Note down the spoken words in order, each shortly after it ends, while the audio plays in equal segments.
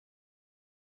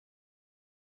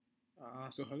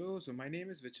Hello. So my name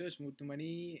is Vichers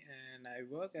Muttumani, and I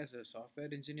work as a software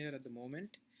engineer at the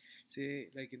moment, say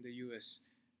like in the US.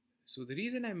 So the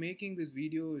reason I'm making this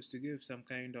video is to give some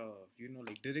kind of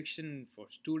like direction for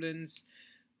students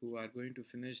who are going to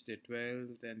finish their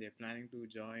 12th and they're planning to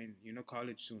join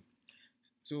college soon.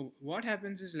 So what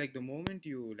happens is like the moment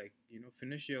you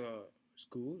finish your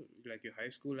school, like your high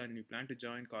school, and you plan to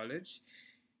join college,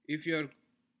 if you're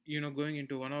going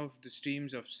into one of the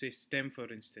streams of say STEM,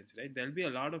 for instance, right, there'll be a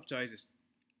lot of choices.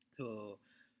 So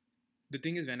the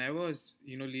thing is, when I was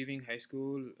leaving high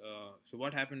school, so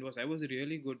what happened was I was a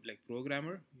really good like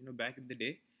programmer back in the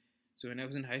day. So when I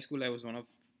was in high school, I was one of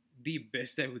the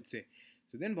best, I would say.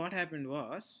 So then what happened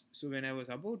was, so when I was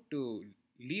about to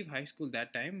leave high school,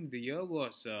 that time the year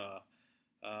was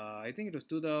I think it was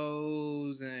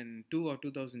 2002 or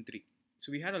 2003.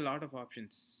 So we had a lot of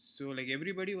options. So like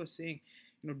everybody was saying,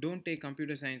 don't take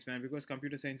computer science, man, because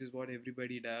computer science is what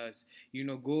everybody does.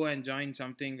 Go and join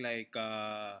something like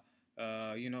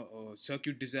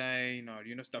circuit design,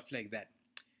 or stuff like that.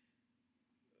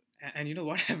 And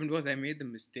what happened was I made the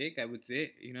mistake, I would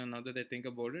say, now that I think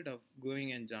about it, of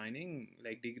going and joining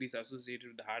like degrees associated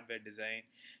with the hardware design,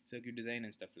 circuit design,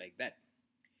 and stuff like that.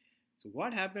 So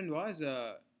what happened was,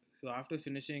 so after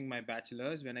finishing my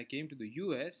bachelor's, when I came to the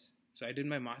US, so I did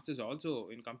my master's also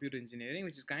in computer engineering,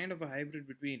 which is kind of a hybrid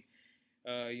between,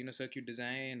 circuit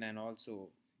design and also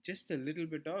just a little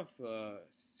bit of,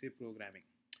 say, programming.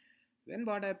 Then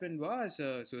what happened was,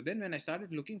 so then when I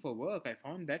started looking for work, I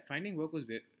found that finding work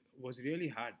was really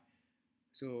hard.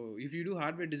 So if you do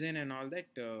hardware design and all that,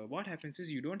 what happens is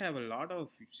you don't have a lot of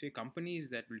say companies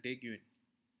that will take you in.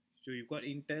 So you've got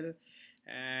Intel,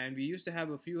 and we used to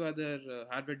have a few other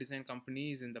hardware design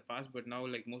companies in the past, but now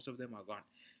like most of them are gone.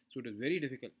 So it was very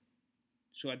difficult.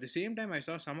 So at the same time, I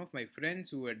saw some of my friends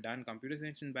who had done computer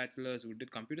science in bachelor's, who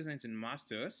did computer science in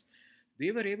masters.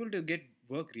 They were able to get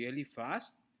work really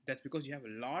fast. That's because you have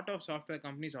a lot of software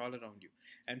companies all around you.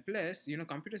 And plus,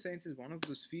 computer science is one of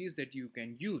those fields that you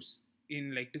can use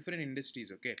in like different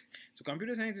industries. Okay, so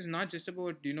computer science is not just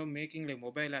about making like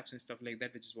mobile apps and stuff like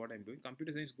that, which is what I'm doing.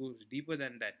 Computer science goes deeper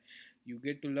than that. You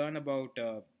get to learn about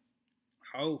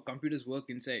how computers work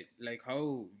inside, like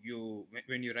how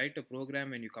when you write a program,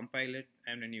 when you compile it,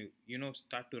 and when you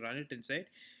start to run it inside,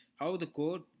 how the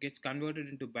code gets converted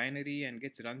into binary and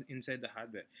gets run inside the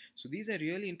hardware. So these are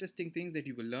really interesting things that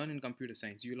you will learn in computer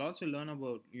science. You will also learn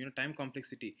about time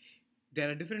complexity. There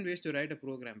are different ways to write a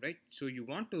program, right? So you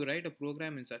want to write a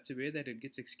program in such a way that it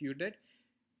gets executed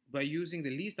by using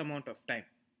the least amount of time.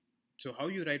 So how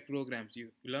you write programs, you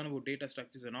learn about data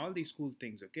structures and all these cool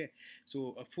things. Okay,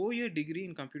 so a 4-year degree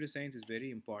in computer science is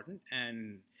very important,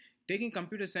 and taking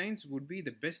computer science would be the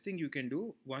best thing you can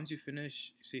do once you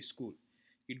finish say school.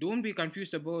 You don't be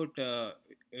confused about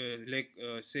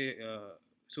say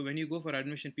so when you go for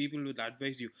admission, people will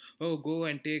advise you, oh, go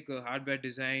and take hardware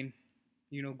design,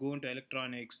 go into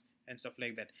electronics and stuff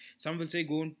like that. Some will say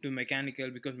go into mechanical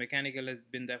because mechanical has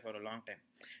been there for a long time.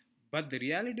 But the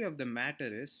reality of the matter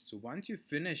is, so once you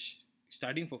finish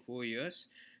studying for 4 years,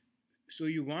 so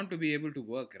you want to be able to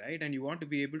work, right? And you want to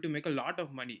be able to make a lot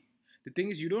of money. The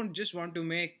thing is, you don't just want to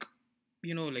make,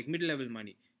 like mid-level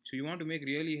money. So you want to make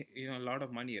really, a lot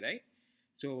of money, right?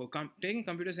 So taking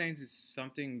computer science is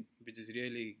something which is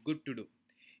really good to do.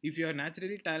 If you are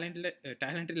naturally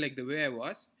talented like the way I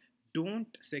was, don't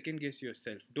second guess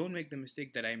yourself. Don't make the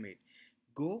mistake that I made.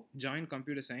 Go join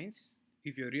computer science.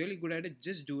 If you're really good at it,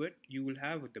 just do it. You will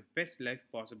have the best life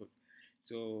possible.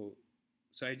 So,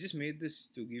 so I just made this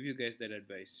to give you guys that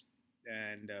advice,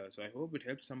 and so I hope it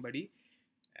helps somebody,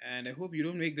 and I hope you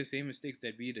don't make the same mistakes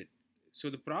that we did.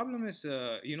 So the problem is,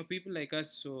 people like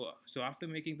us. So after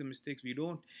making the mistakes, we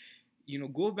don't,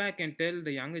 go back and tell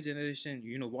the younger generation,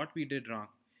 what we did wrong.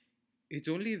 It's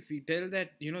only if we tell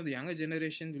that the younger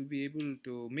generation will be able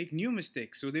to make new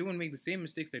mistakes, so they won't make the same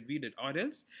mistakes that we did, or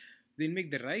else they'll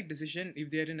make the right decision if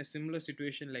they're in a similar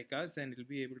situation like us, and it'll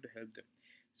be able to help them.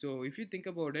 So if you think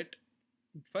about it,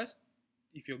 first,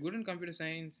 if you're good in computer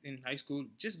science in high school,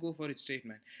 just go for it straight,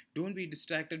 man. Don't be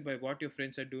distracted by what your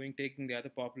friends are doing, taking the other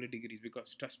popular degrees,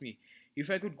 because trust me, if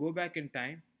I could go back in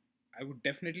time, I would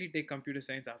definitely take computer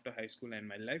science after high school, and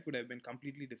my life would have been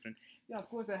completely different. Yeah, of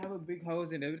course, I have a big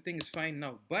house and everything is fine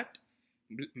now, but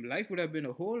life would have been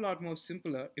a whole lot more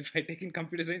simpler if I taken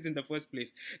computer science in the first place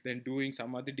than doing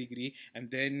some other degree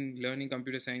and then learning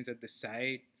computer science at the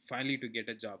side finally to get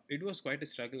a job. It was quite a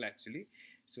struggle actually.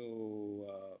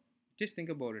 So just think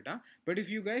about it, huh? But if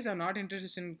you guys are not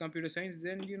interested in computer science,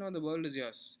 then the world is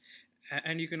yours,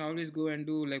 and you can always go and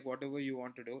do like whatever you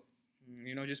want to do.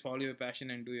 Just follow your passion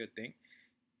and do your thing.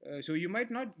 So you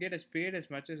might not get as paid as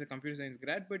much as a computer science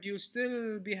grad, but you'll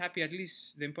still be happy. At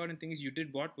least the important thing is you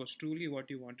did what was truly what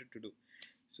you wanted to do.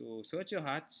 So search your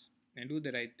hearts and do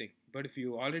the right thing. But if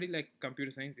you already like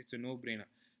computer science, it's a no-brainer.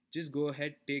 Just go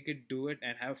ahead, take it, do it,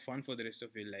 and have fun for the rest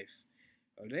of your life.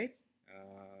 All right.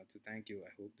 So thank you.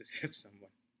 I hope this helps someone.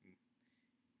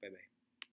 Bye bye.